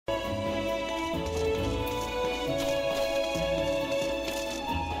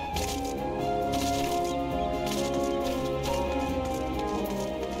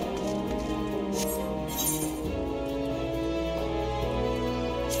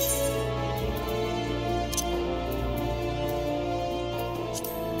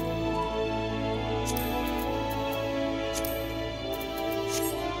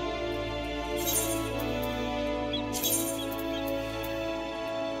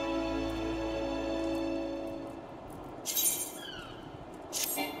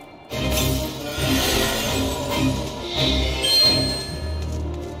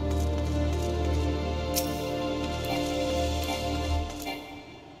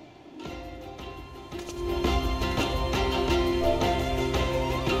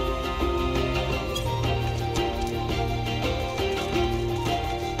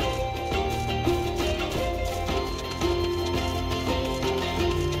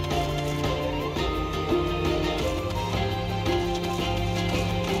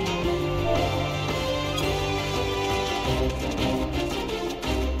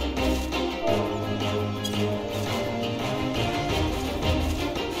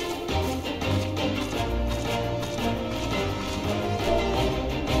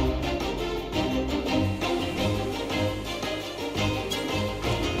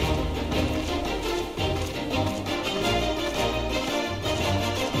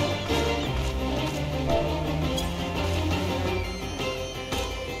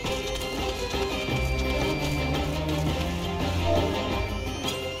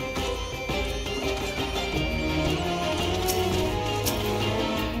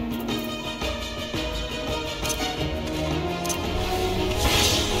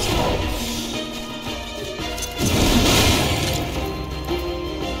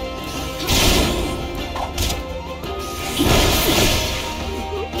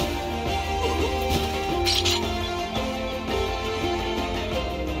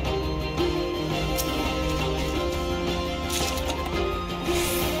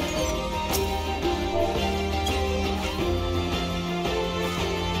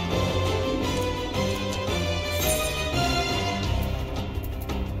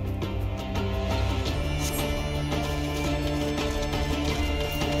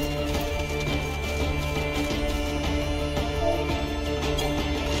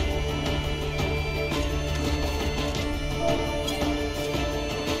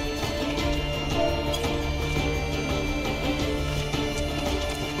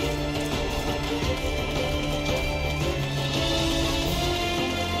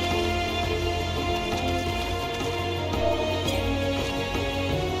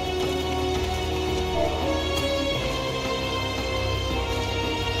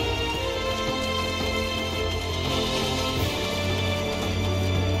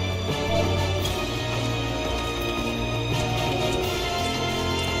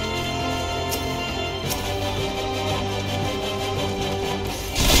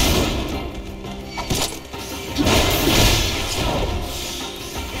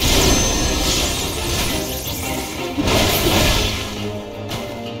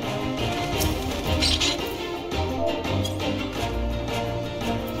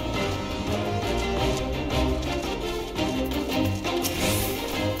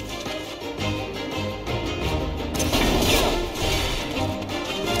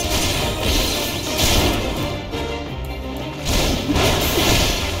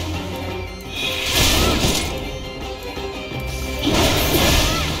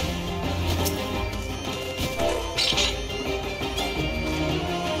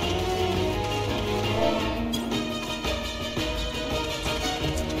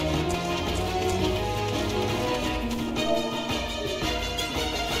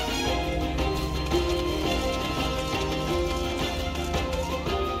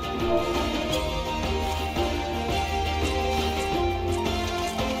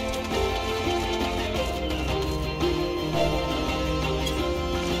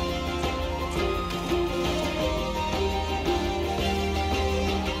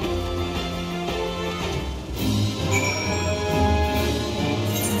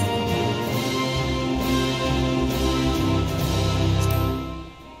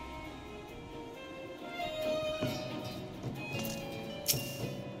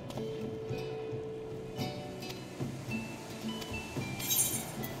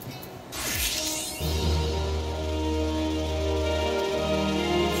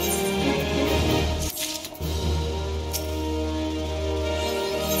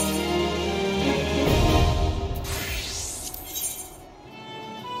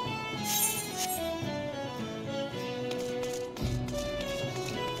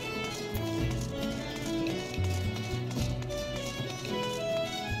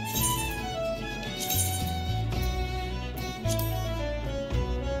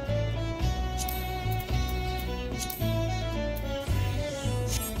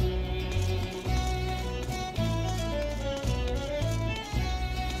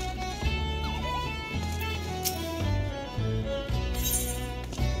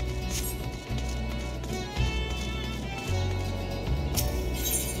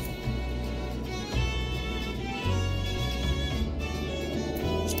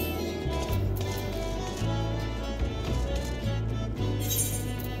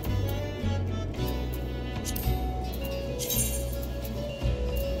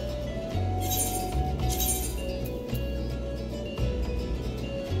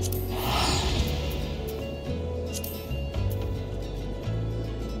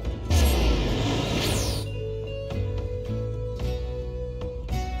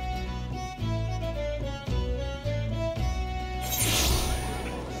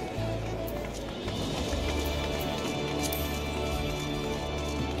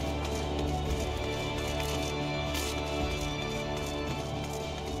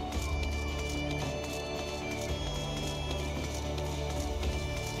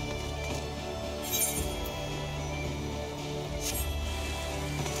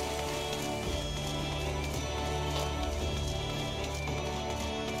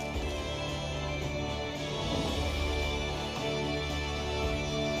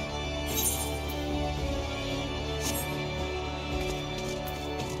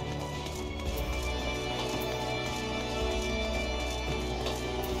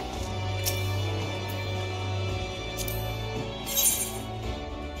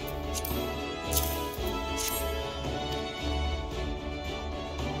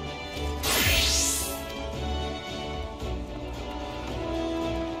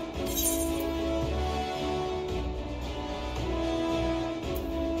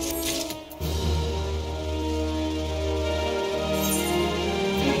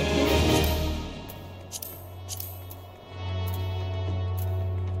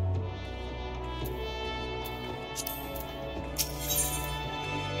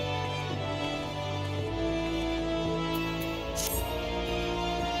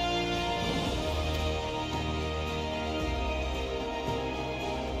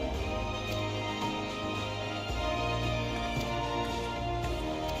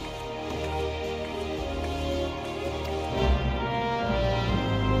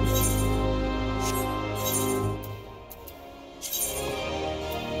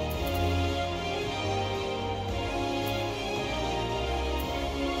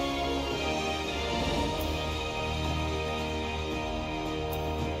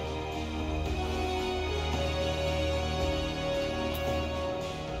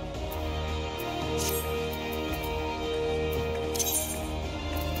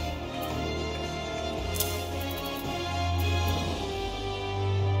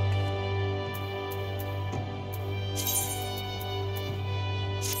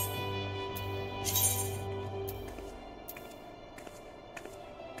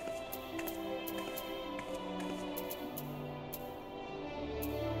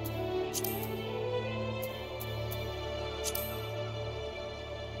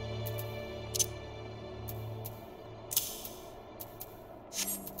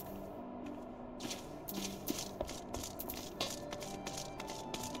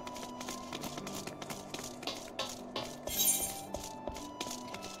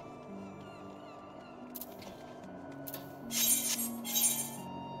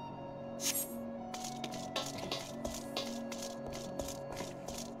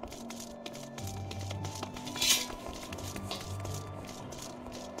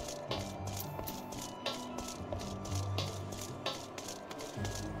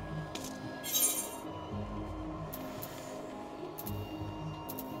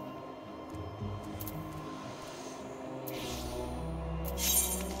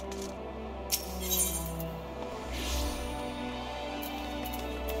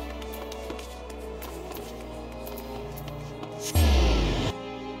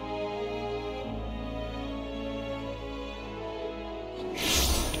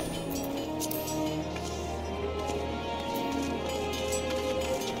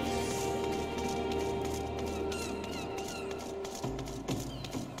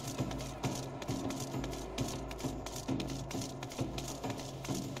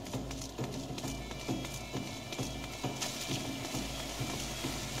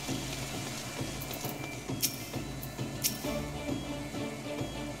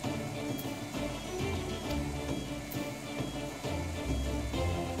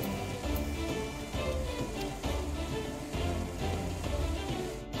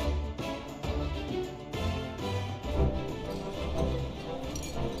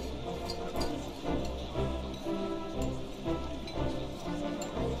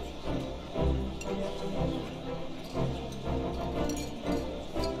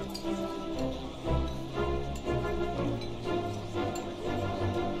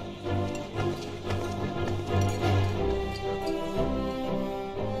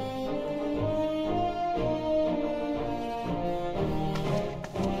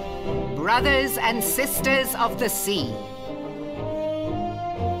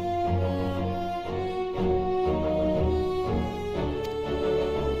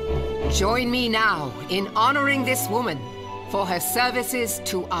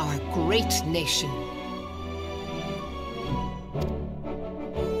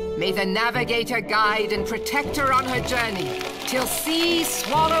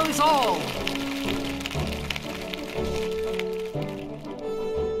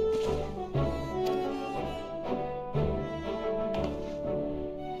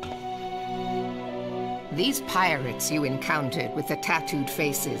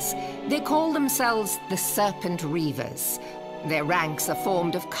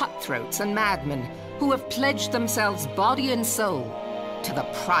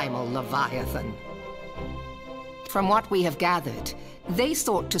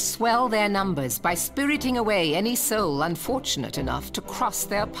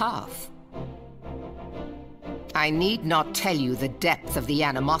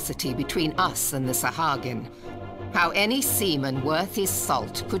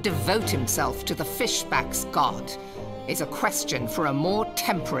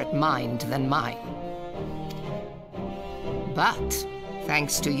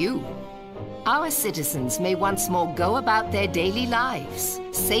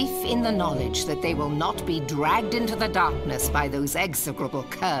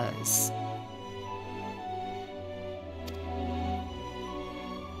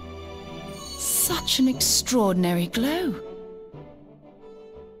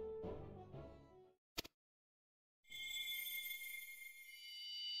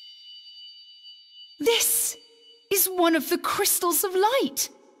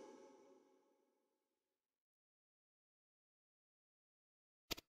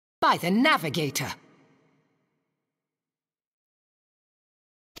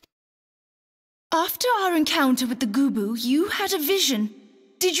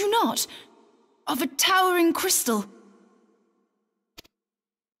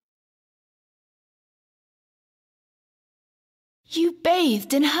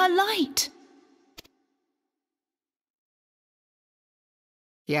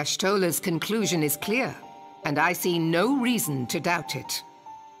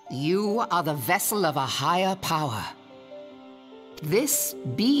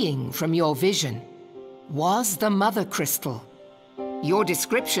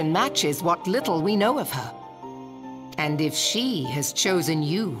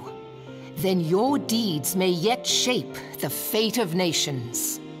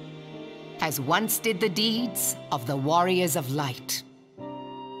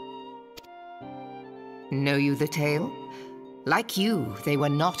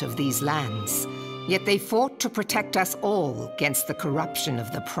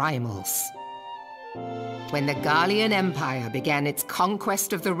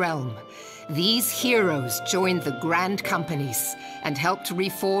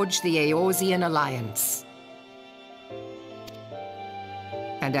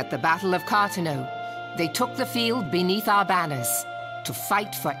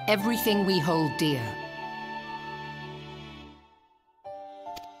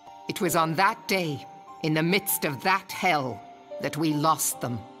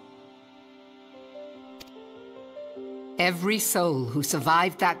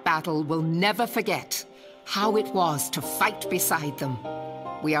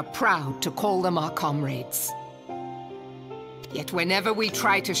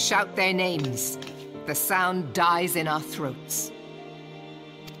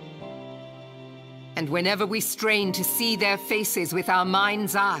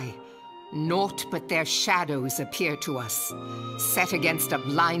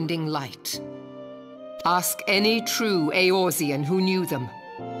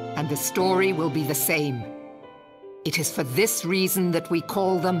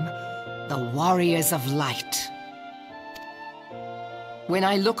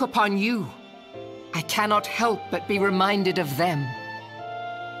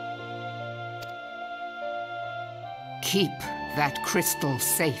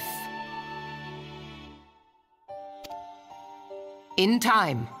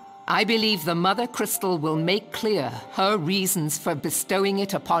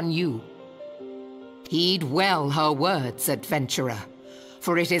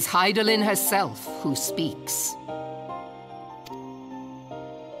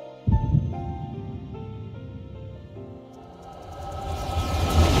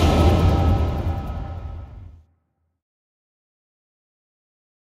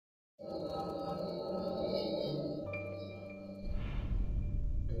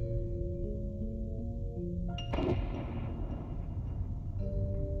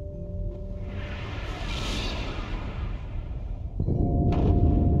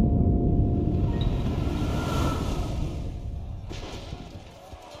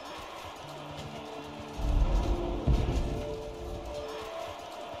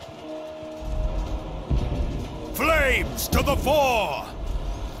the fore!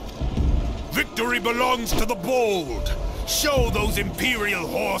 Victory belongs to the bold! Show those Imperial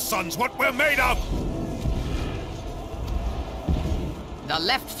whore sons what we're made of! The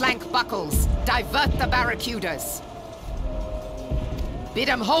left flank buckles. Divert the barracudas. Bid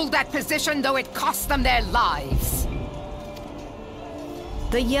them hold that position, though it costs them their lives.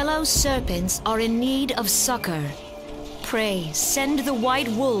 The yellow serpents are in need of succor. Pray, send the white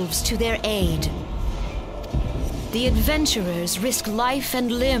wolves to their aid. The adventurers risk life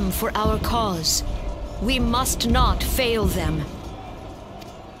and limb for our cause. We must not fail them.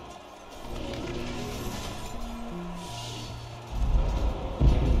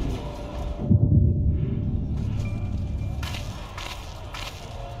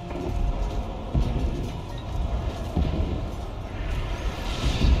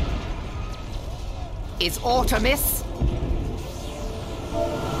 Is aught amiss?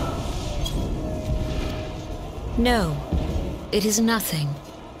 No, it is nothing.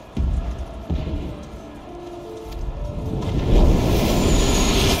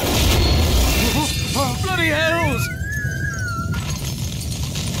 Bloody hells!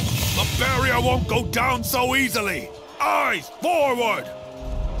 The barrier won't go down so easily! Eyes forward!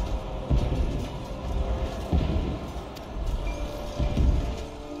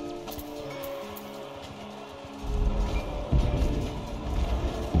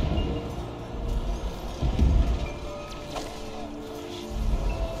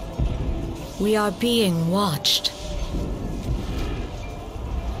 We are being watched.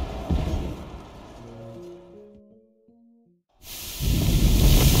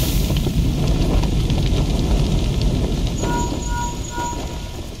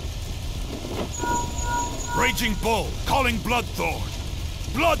 Raging Bull, calling Bloodthorn!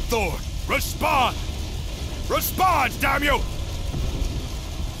 Bloodthorn, respond! Respond, damn you!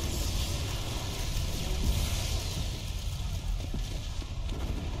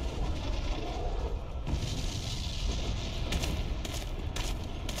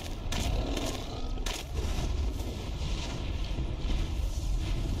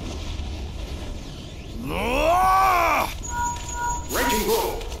 Raging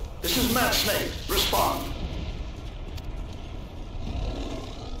Bull, this is Mad Snake. Respond.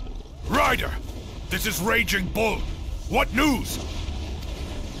 Ryder, this is Raging Bull. What news?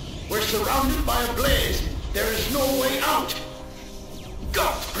 We're surrounded by a blaze. There is no way out.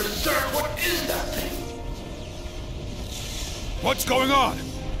 God preserve, what is that thing? What's going on?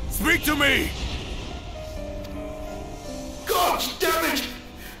 Speak to me! God damn it!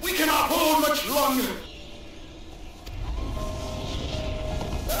 We cannot hold much longer.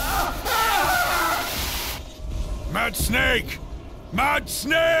 Mad Snake! Mad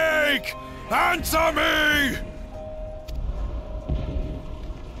Snake! Answer me!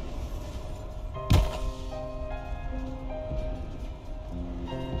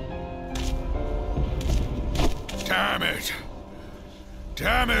 Damn it!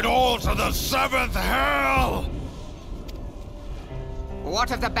 Damn it all to the seventh hell!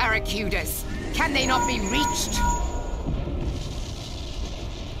 What of the barracudas? Can they not be reached?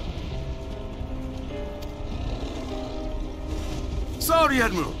 Sorry,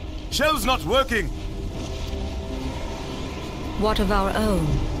 Admiral. Shell's not working. What of our own?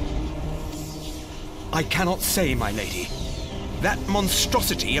 I cannot say, my lady. That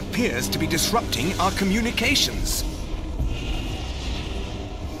monstrosity appears to be disrupting our communications.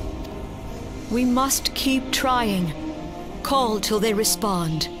 We must keep trying. Call till they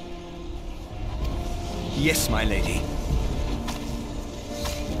respond. Yes, my lady.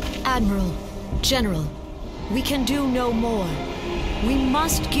 Admiral, General, we can do no more. We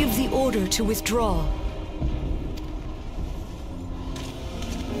must give the order to withdraw.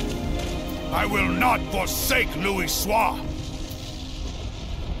 I will not forsake Louis Soir!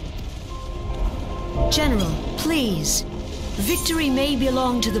 General, please. Victory may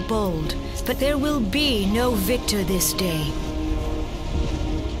belong to the bold, but there will be no victor this day.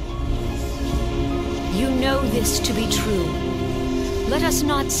 You know this to be true. Let us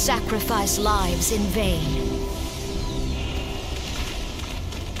not sacrifice lives in vain.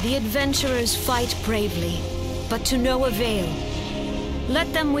 The adventurers fight bravely, but to no avail.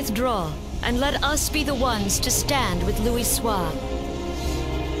 Let them withdraw, and let us be the ones to stand with Louis Soir.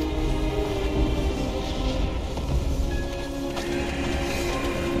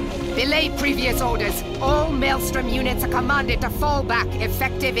 Belay previous orders. All Maelstrom units are commanded to fall back,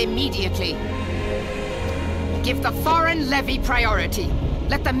 effective immediately. Give the foreign levy priority.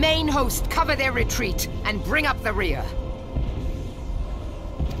 Let the main host cover their retreat and bring up the rear.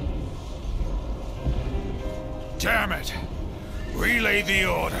 Damn it! Relay the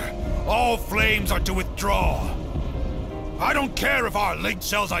order. All flames are to withdraw. I don't care if our link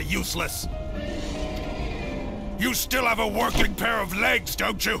cells are useless. You still have a working pair of legs,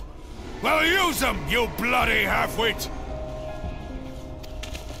 don't you? Well, use them, you bloody half-wit!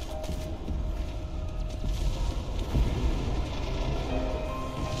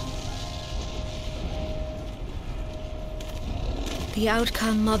 The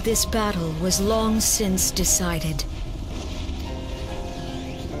outcome of this battle was long since decided.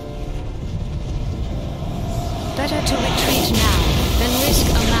 Better to retreat now than risk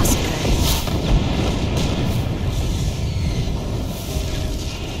a massacre.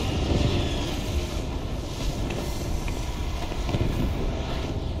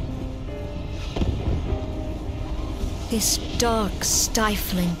 This dark,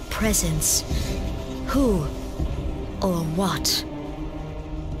 stifling presence. Who or what?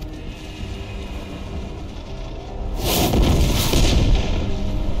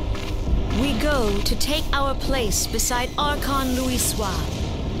 We go to take our place beside Archon Louisoix.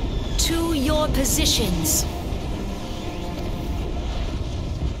 To your positions.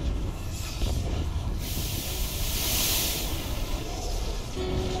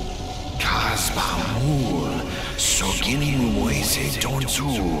 Kasbamul, Sogin Moise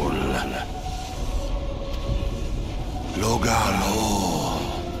Donzul. Logalo,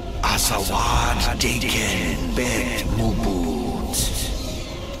 Asawad Deken Bet Mubut.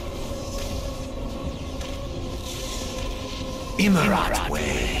 Imaratwe,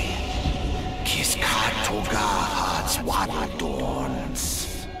 Kiskatoga Hats Wadadorns.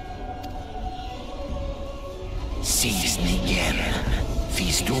 Sis Niger,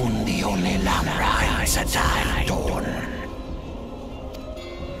 Fistun the only Lamrai Satai Dorn.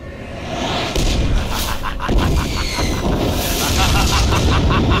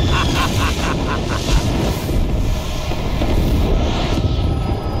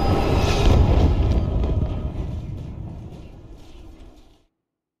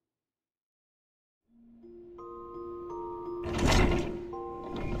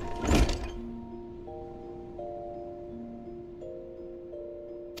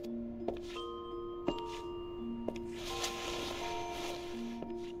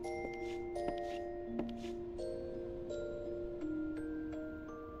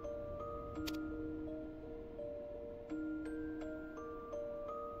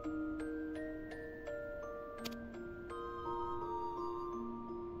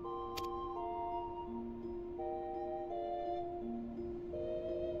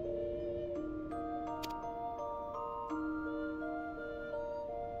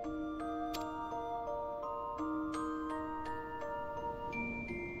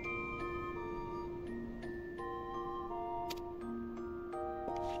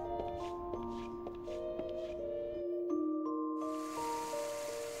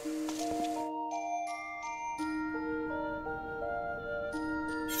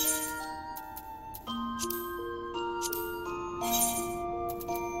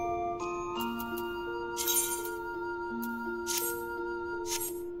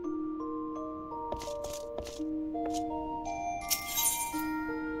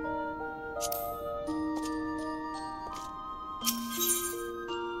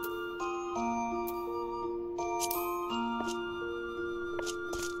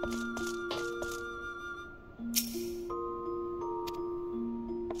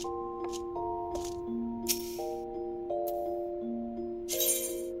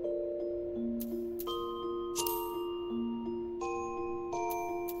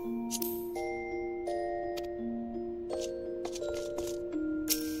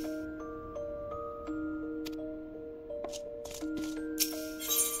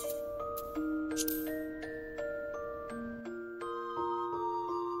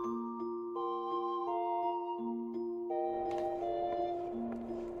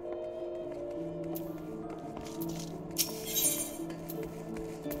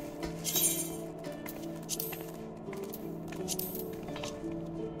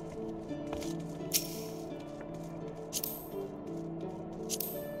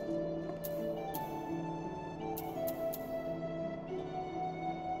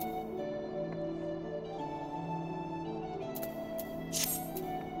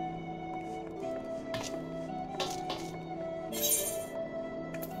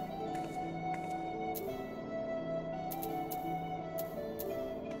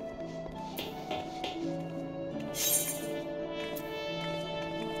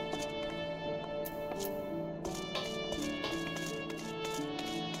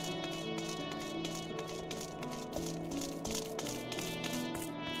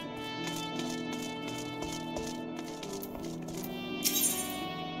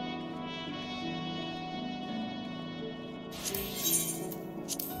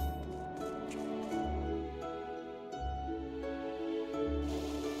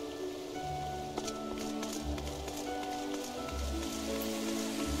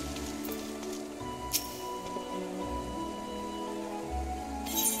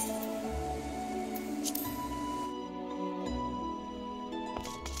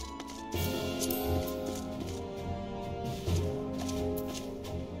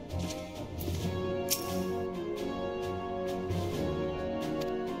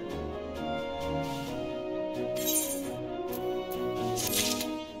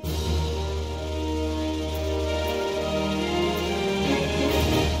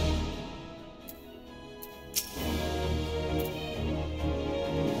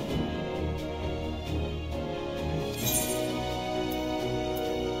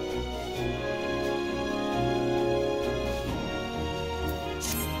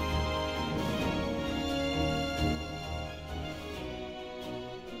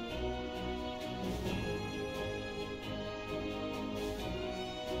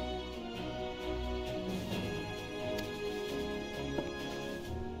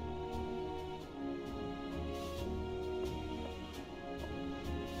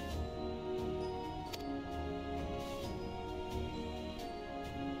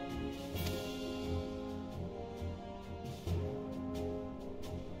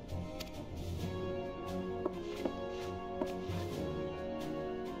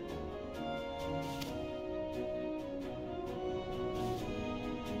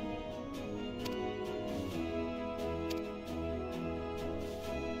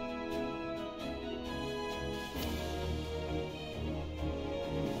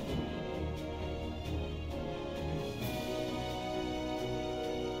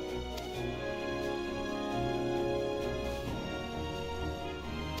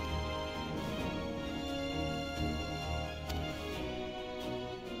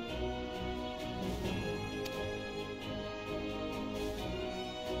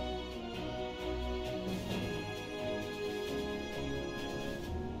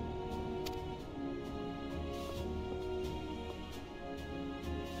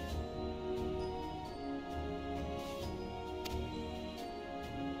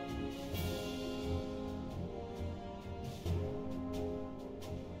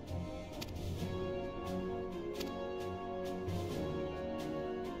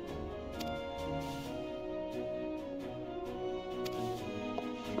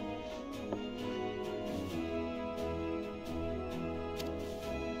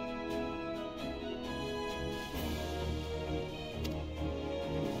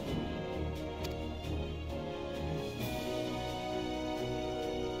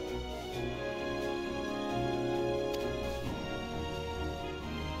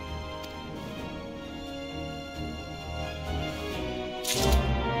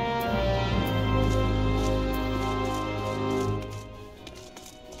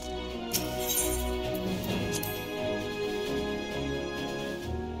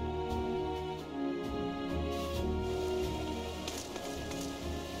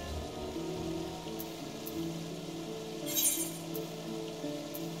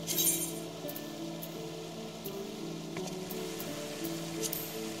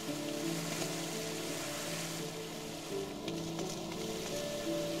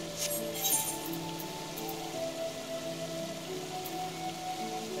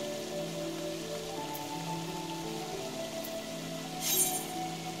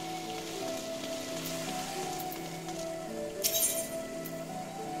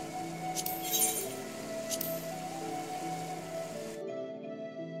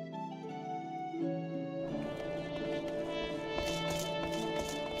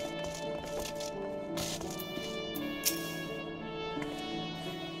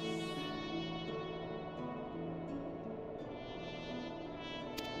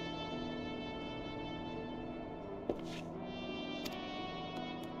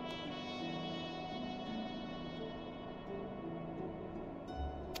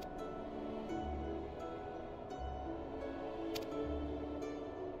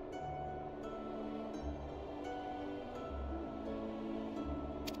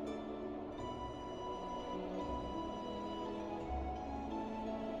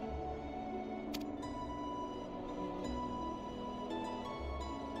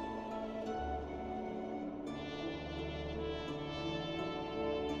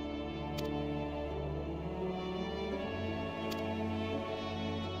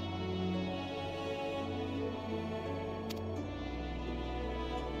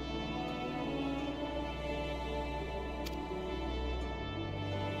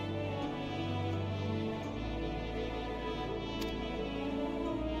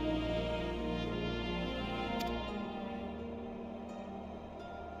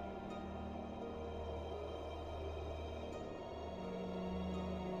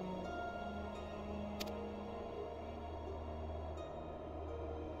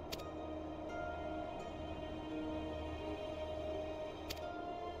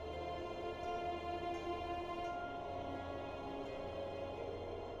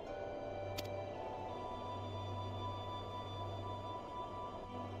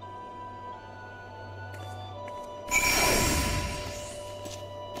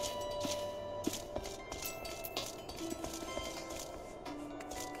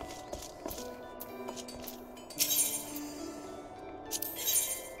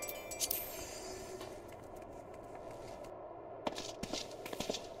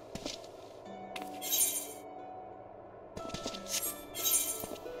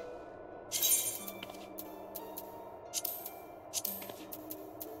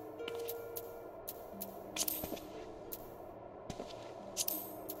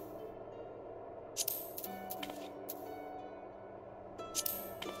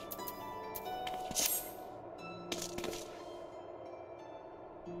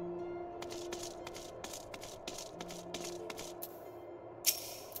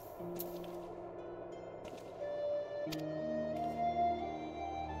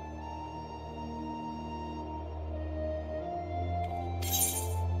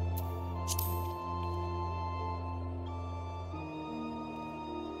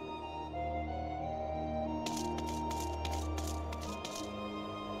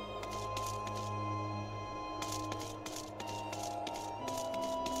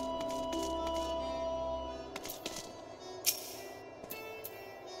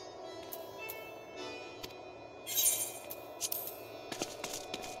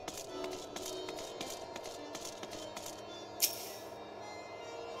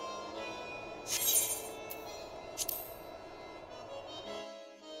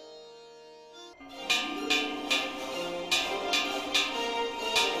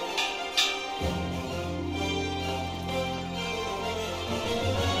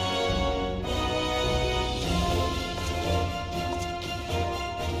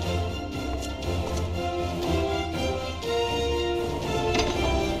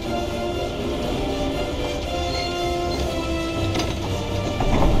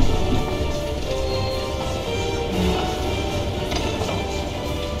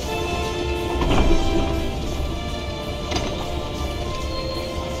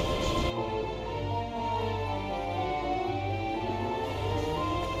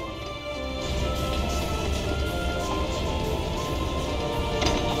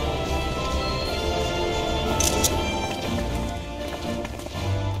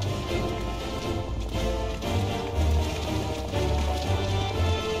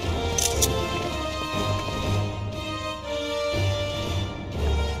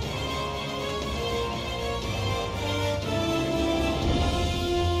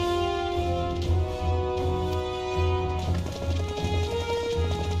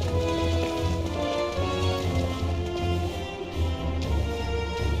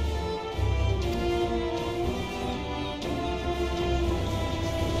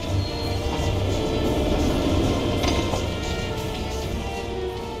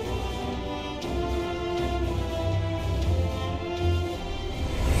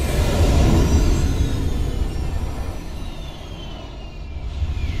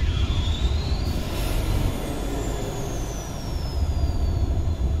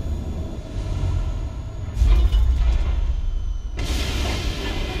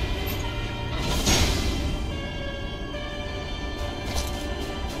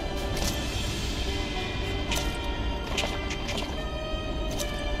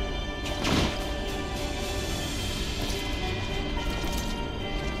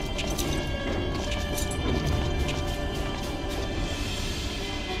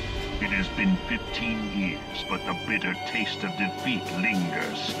 It has been 15 years, but the bitter taste of defeat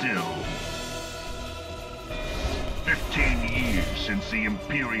lingers still. 15 years since the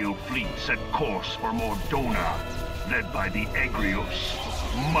Imperial fleet set course for Mordona, led by the Egrios,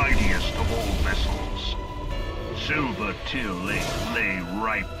 mightiest of all vessels. Silver Till lay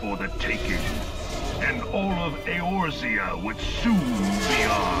ripe for the taking, and all of Eorzea would soon be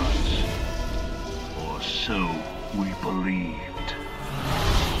ours. Or so we believed.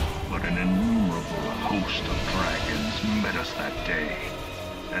 But an innumerable host of dragons met us that day,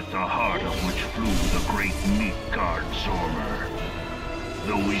 at the heart of which flew the great Midgard Zormer.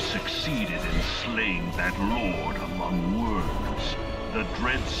 Though we succeeded in slaying that lord among worlds, the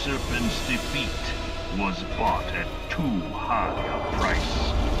dread serpent's defeat was bought at too high a price.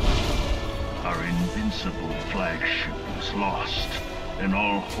 Our invincible flagship was lost, and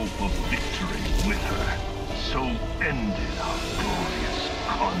all hope of victory with her. So ended our glorious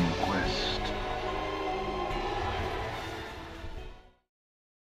conquest.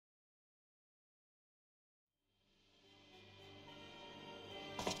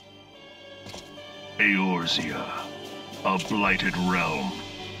 Eorzea, a blighted realm,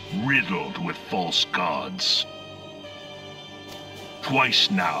 riddled with false gods. Twice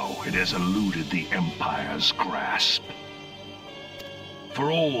now it has eluded the Empire's grasp. For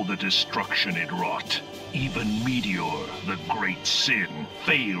all the destruction it wrought, even Meteor, the great sin,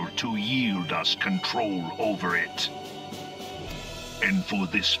 failed to yield us control over it. And for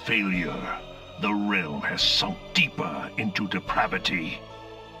this failure, the realm has sunk deeper into depravity.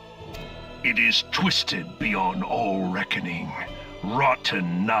 It is twisted beyond all reckoning,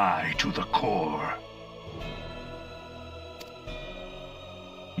 rotten nigh to the core.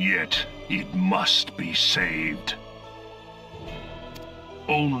 Yet it must be saved.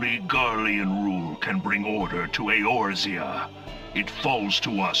 Only Garlean rule can bring order to Eorzea. It falls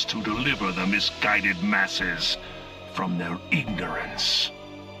to us to deliver the misguided masses from their ignorance.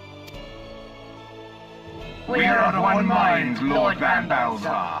 We are of one mind, Lord Van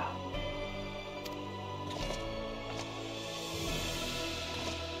Balthar.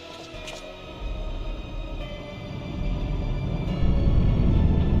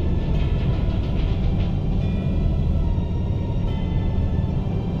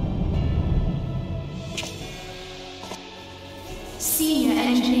 Senior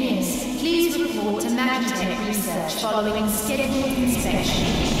engineers, please report to Magitech research following scheduled inspection.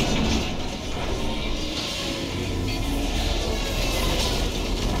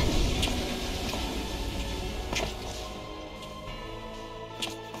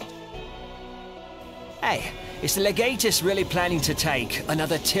 Hey, Is the Legatus really planning to take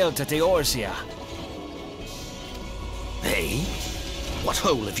another tilt at the Eorzea? Hey? What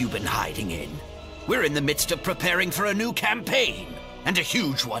hole have you been hiding in? We're in the midst of preparing for a new campaign, and a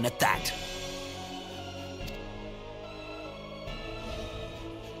huge one at that.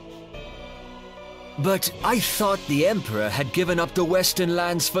 But I thought the Emperor had given up the Western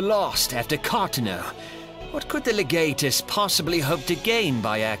lands for lost after Carteneau. What could the Legatus possibly hope to gain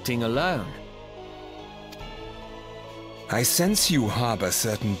by acting alone? I sense you harbor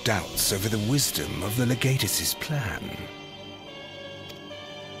certain doubts over the wisdom of the Legatus's plan.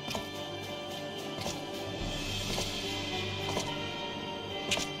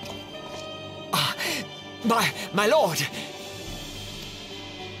 My lord!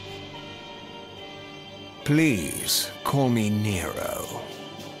 Please, call me Nero.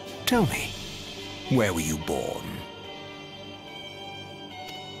 Tell me, where were you born?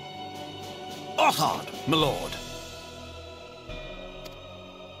 Othard, my lord.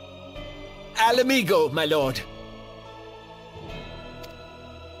 Alamigo, my lord.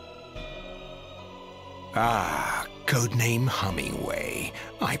 Ah, codename Hummingway,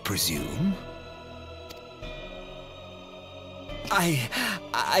 I presume?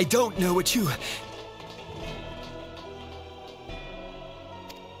 I don't know what you...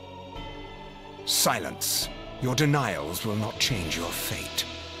 Silence. Your denials will not change your fate.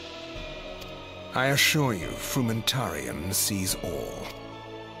 I assure you, Frumentarian sees all.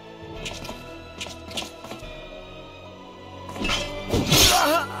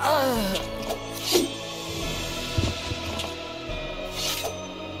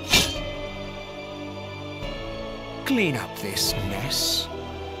 Clean up this mess,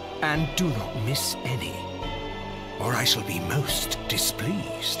 and do not miss any, or I shall be most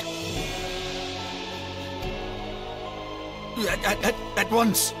displeased. At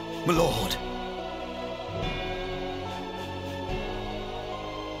once, my lord.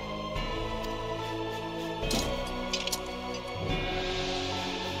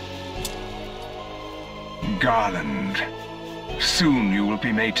 Garland. Soon you will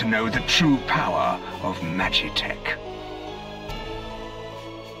be made to know the true power of Magitech.